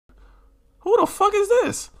Who the fuck is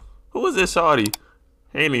this? Who is this shawty?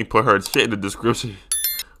 He ain't even put her shit in the description.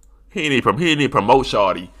 He ain't even promote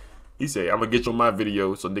shawty. He said, I'm gonna get you on my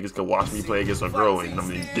video so niggas can watch me play against a girl and I'm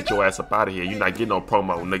gonna get your ass up out of here. You not getting no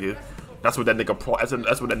promo, nigga. That's what that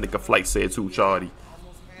nigga Flight said too, shawty.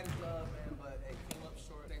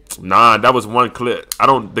 Nah, that was one clip.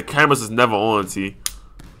 The cameras is never on, T.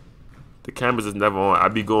 The cameras is never on. I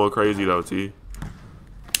be going crazy though, T.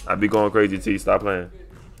 I be going crazy, T. Stop playing.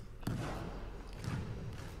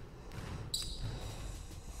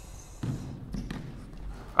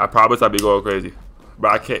 I promise I be going crazy.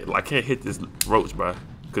 But I can't hit this roach, bro.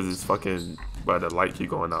 Cause it's fucking, bro, the light keep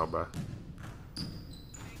going out, bro.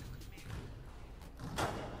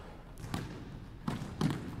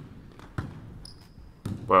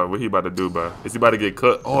 Bro, what he about to do, bro? Is he about to get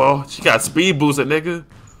cut? Oh, she got speed boosted, nigga.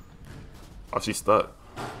 Oh, she stuck.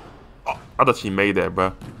 Oh, I thought she made that,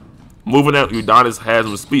 bro. Moving out, Udonis has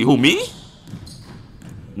some speed. Who, me?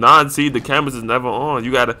 Nah, see, the cameras is never on.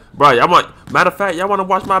 You gotta, bro. Matter of fact, y'all wanna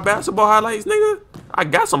watch my basketball highlights, nigga? I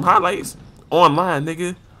got some highlights online,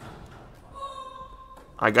 nigga.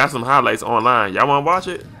 I got some highlights online. Y'all wanna watch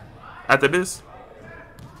it after this?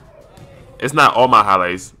 It's not all my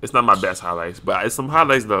highlights. It's not my best highlights, but it's some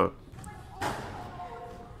highlights though.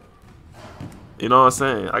 You know what I'm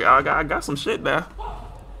saying? I got some shit there.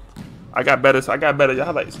 I got better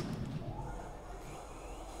highlights.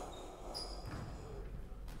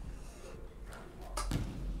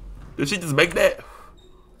 Did she just make that?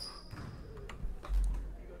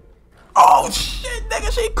 Oh shit,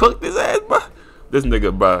 nigga, she cooked his ass, bro. This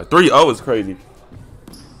nigga, bro. 3-0 is crazy.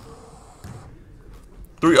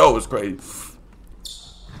 3-0 is crazy.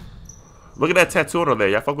 Look at that tattoo on her there.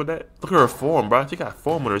 Y'all fuck with that? Look at her form, bro. She got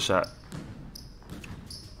form on her shot.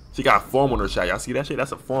 She got form on her shot. Y'all see that shit?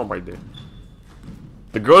 That's a form right there.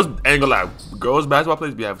 The girls ain't gonna lie. Girls basketball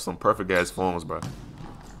players be having some perfect ass forms, bro.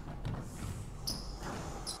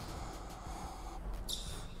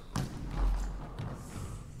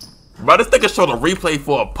 Bro, this nigga showed a replay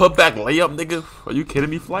for a putback layup, nigga. Are you kidding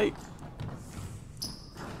me, Flight?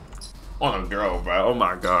 On a girl, bro. Oh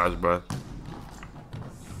my gosh, bro.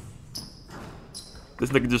 This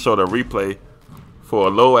nigga just showed a replay for a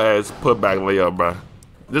low ass putback layup, bro.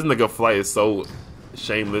 This nigga Flight is so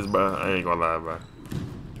shameless, bro. I ain't gonna lie, bro.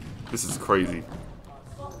 This is crazy.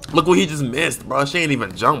 Look what he just missed, bro. She ain't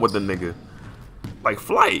even jump with the nigga. Like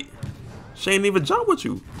Flight, she ain't even jump with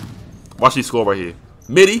you. Watch she score right here.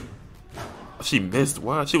 Midi. She missed.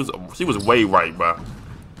 What? She was way right, bro.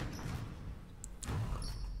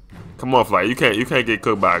 Come on, Flight. You can't get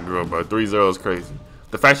cooked by a girl, bro. 3-0 is crazy.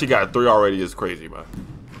 The fact she got 3 already is crazy, bro.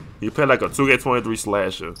 He played like a 2K23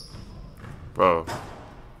 slasher, bro.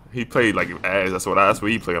 He played like ass. That's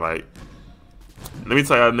what he played like. Let me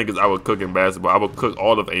tell y'all niggas, I would cook in basketball. I would cook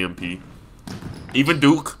all of AMP, even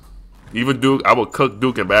Duke. I would cook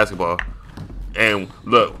Duke in basketball. And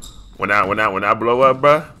look, when I blow up,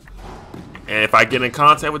 bro. And if I get in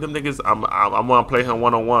contact with them niggas, I'm gonna play him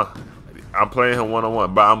one-on-one. I'm playing him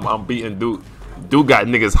one-on-one, but I'm beating Duke. Duke got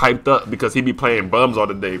niggas hyped up because he be playing bums all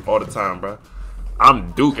the time, bro.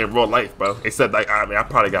 I'm Duke in real life, bro. Except like I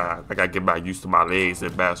probably gotta get back used to my legs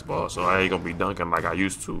in basketball, so I ain't gonna be dunking like I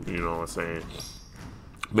used to. You know what I'm saying?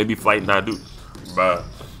 Maybe Flight not Duke, but.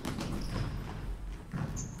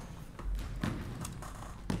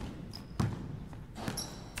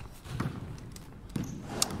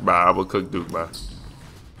 Bro, I would cook Duke, bro.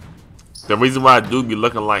 The reason why Duke be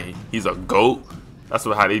looking like he's a GOAT, that's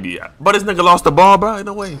how they be. But this nigga lost the ball, bro. In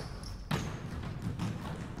a way.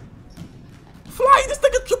 Flight, this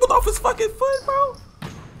nigga tripled off his fucking foot, bro.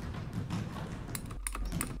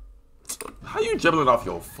 How you dribbling off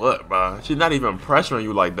your foot, bro? She's not even pressuring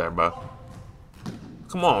you like that, bro.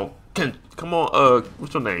 Come on,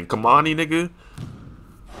 what's your name? Kamani, nigga.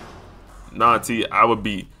 Nah, T, I would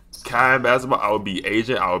be Kai in basketball. I would be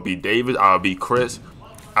Agent. I would be David. I would be Chris.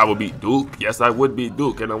 I would be Duke. Yes, I would be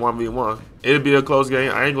Duke in a 1v1. It'd be a close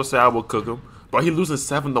game. I ain't gonna say I would cook him, but he losing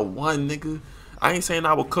 7-1, nigga. I ain't saying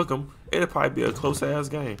I would cook him. It'd probably be a close ass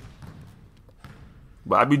game.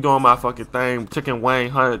 But I be doing my fucking thing, chicken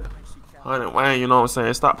wing, 100 wing. You know what I'm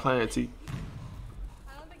saying? Stop playing, T.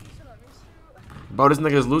 Bro, this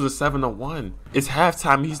nigga is losing 7-1. It's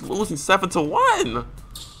halftime. He's losing 7-1.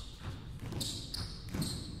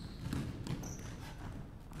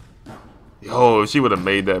 Yo, she would have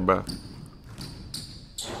made that, bro.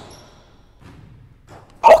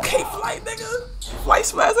 Okay, Flight, nigga. Flight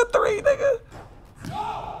smash a 3, nigga.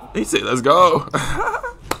 He said, let's go.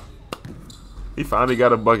 He finally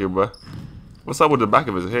got a bucket, bro. What's up with the back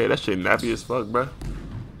of his head? That shit nappy as fuck, bro.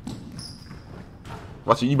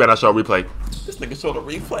 Watch it. You better not show a replay. This nigga showed a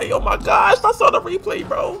replay. Oh my gosh, I saw the replay,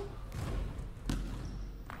 bro.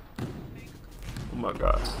 Oh my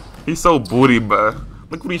god. He's so booty, bro.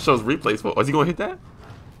 Look what he shows replays for. Oh, is he gonna hit that?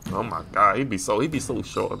 Oh my god, he'd be so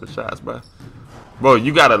short of the shots, bro. Bro,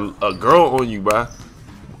 you got a girl on you, bro.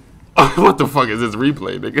 What the fuck is this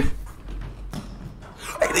replay, nigga?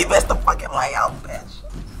 Hey, he missed the fucking layup, bitch.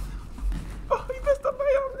 Oh, he missed the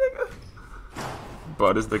layup, nigga.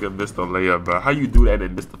 Bro, this nigga missed the layup, bro. How you do that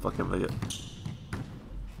and miss the fucking layup?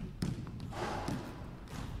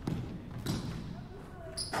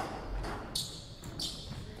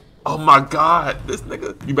 Oh my god, this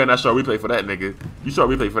nigga. You better not show a replay for that, nigga. You show a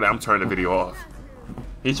replay for that, I'm turning the video off.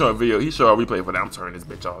 He show a replay for that, I'm turning this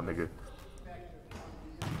bitch off, nigga.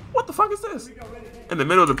 What the fuck is this? In the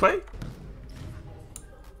middle of the play?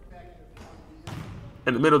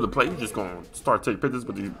 In the middle of the play, you just gonna start taking pictures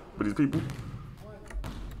with these people?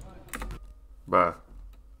 Bruh.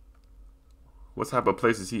 What type of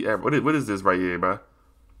place is he at? What is this right here, bruh?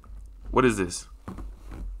 What is this?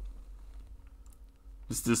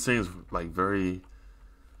 This seems like very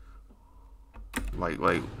like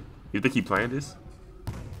you think he planned this?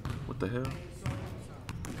 What the hell?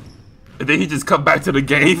 And then he just come back to the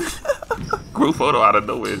game. Group photo out of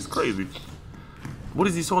nowhere. It's crazy. What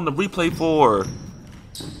is he showing the replay for?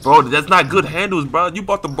 Bro, that's not good handles, bro. You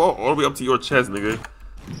brought the ball all the way up to your chest, nigga.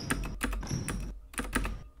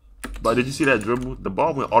 But did you see that dribble? The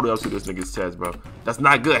ball went all the way up to this nigga's chest, bro. That's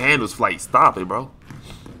not good handles, Flight. Stop it, bro.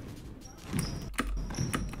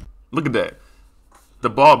 Look at that. The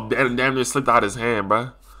ball damn near slipped out his hand,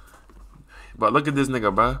 bro. But look at this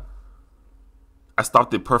nigga, bro. I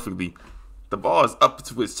stopped it perfectly. The ball is up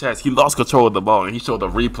to his chest. He lost control of the ball and he showed the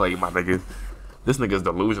replay, my nigga. This nigga's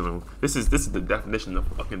delusional. This is the definition of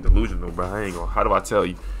fucking delusional, bro. I ain't gonna. How do I tell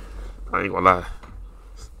you? I ain't gonna lie.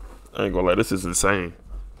 I ain't gonna lie. This is insane.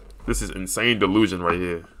 This is insane delusion right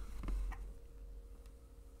here.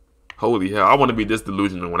 Holy hell! I want to be this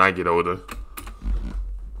delusional when I get older.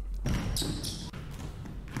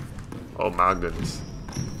 Oh my goodness.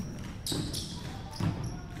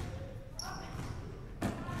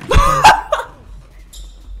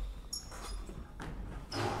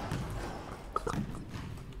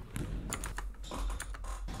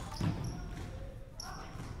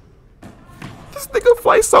 This nigga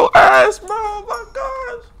Flight so ass, bro. Oh my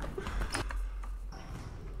gosh.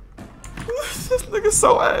 This nigga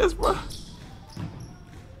so ass, bro.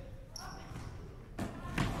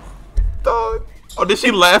 Dog. Oh, did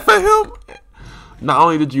she laugh at him? Not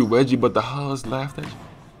only did you wedgie, but the hoes laughed at you.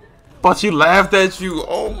 But she laughed at you.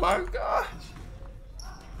 Oh my gosh.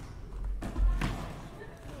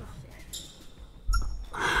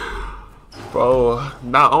 Bro,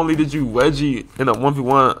 not only did you wedgie in a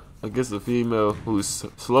 1v1 against a female who's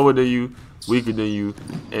slower than you, weaker than you,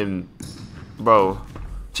 and bro,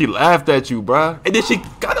 she laughed at you, bro. And then she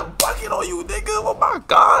got a bucket on you, nigga. Oh my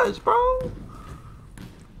gosh, bro.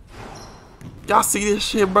 Y'all see this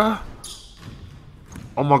shit, bro?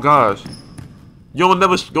 Oh my gosh. You'll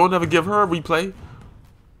never give her a replay.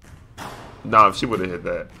 Nah, if she would have hit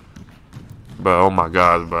that. But oh my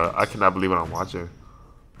gosh, bro. I cannot believe what I'm watching.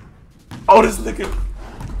 Oh, this nigga.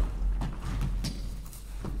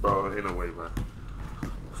 Bro, ain't no way, bro.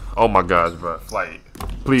 Oh my gosh, bro. Flight.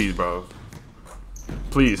 Please, bro.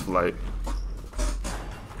 Please, Flight.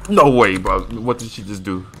 No way, bro. What did she just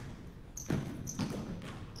do?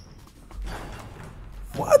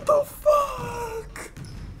 What the fuck?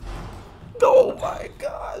 Oh my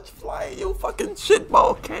gosh, Flight. You fucking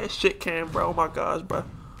shitball can, bro. Oh my gosh, bro.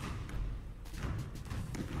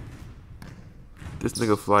 This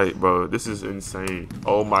nigga Flight, bro. This is insane.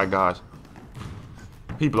 Oh my gosh.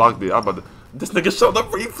 He blocked it. I'm about to. This nigga showed the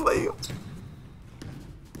replay.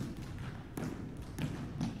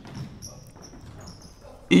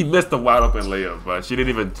 He missed the wide open layup, bro. She didn't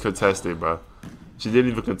even contest it, bro. She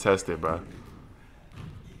didn't even contest it, bro.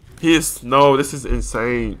 No, this is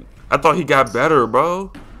insane. I thought he got better,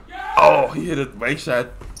 bro. Oh, he hit a bank shot.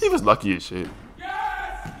 He was lucky as shit.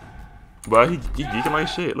 But he geeking like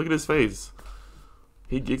shit. Look at his face.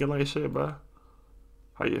 He geeking like shit, bro.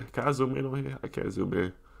 How you? Can I zoom in over here? I can't zoom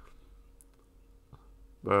in.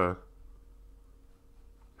 Bruh.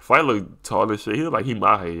 Flight look tall as shit. He look like he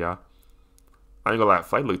my height, y'all. I ain't gonna lie.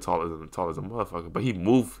 Flight look tall as a motherfucker. But he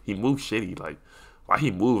move shitty. Like, why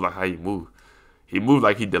he move like how he move? He moved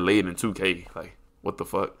like he delayed in 2K. Like, what the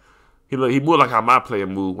fuck? He moved like how my player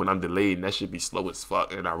move when I'm delayed, and that should be slow as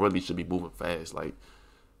fuck, and I really should be moving fast. Like,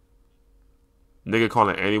 nigga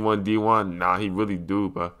calling anyone D1? Nah, he really do,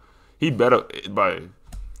 but he better. But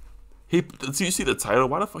so you see the title?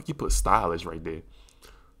 Why the fuck you put stylish right there?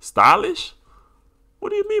 Stylish? What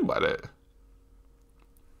do you mean by that?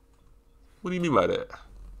 What do you mean by that?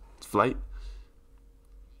 Flight?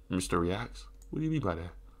 Mr. Reacts? What do you mean by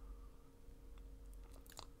that?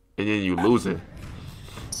 And then you lose it.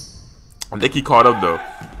 I think he caught up though.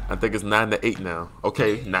 I think it's 9-8 now.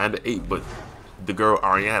 Okay, 9-8, but the girl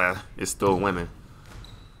Ariana is still winning.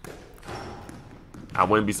 I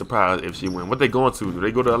wouldn't be surprised if she win. What they going to? Do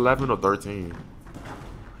they go to 11 or 13?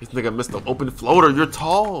 This nigga missed the open floater. You're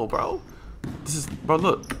tall, bro. This is, bro,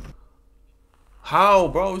 look. How,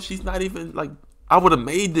 bro? She's not even, like, I would have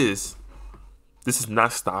made this. This is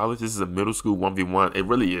not stylish. This is a middle school 1v1. It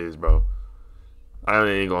really is, bro. I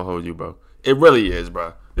ain't gonna hold you, bro. It really is,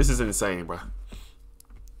 bro. This is insane, bro.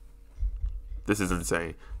 This is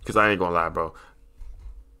insane. Because I ain't gonna lie, bro.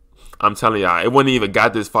 I'm telling y'all, it wouldn't even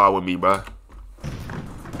got this far with me, bro.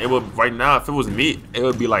 It would, right now, if it was me, it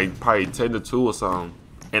would be like probably 10-2 or something.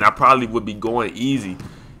 And I probably would be going easy.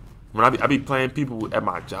 When I be playing people at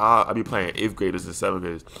my job, I be playing 8th graders and 7th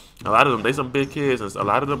graders. A lot of them, they some big kids, and a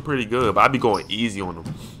lot of them pretty good, but I be going easy on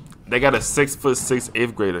them. They got a 6'6"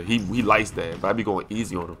 8th grader. He likes that, but I be going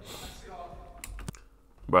easy on him.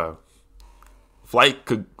 Bro, Flight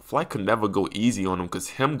could never go easy on him, because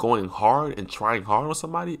him going hard and trying hard on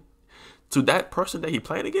somebody, to that person that he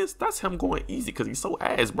playing against, that's him going easy, because he's so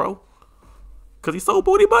ass, bro. Because he's so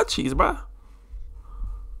booty butt cheese, bro.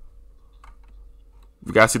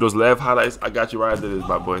 You guys see those Lev highlights? I got you right after this,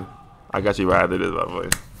 my boy. I got you right after this, my boy.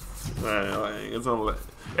 Man,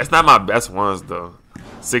 it's not my best ones, though.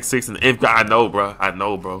 6'6" and if I know, bro. I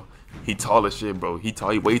know, bro. He tall as shit, bro. He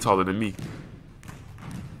way taller than me.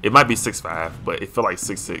 It might be 6'5", but it feel like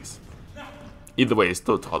 6'6". Either way, it's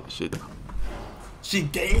still tall as shit, though. She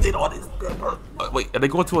gamed it on this, bro. Wait, are they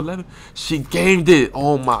going to 11? She gamed it.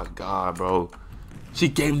 Oh my god, bro. She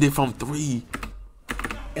gamed it from 3.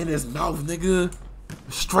 In his mouth, nigga.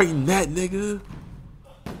 Straight net, nigga.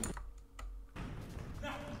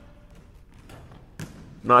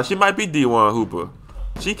 Nah, she might be D1 Hooper.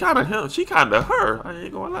 She kinda him. She kinda her. I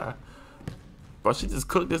ain't gonna lie. Bro, she just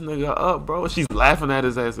cooked this nigga up, bro. She's laughing at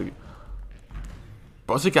his ass again.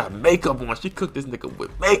 Bro, she got makeup on. She cooked this nigga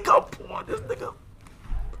with makeup on. This nigga.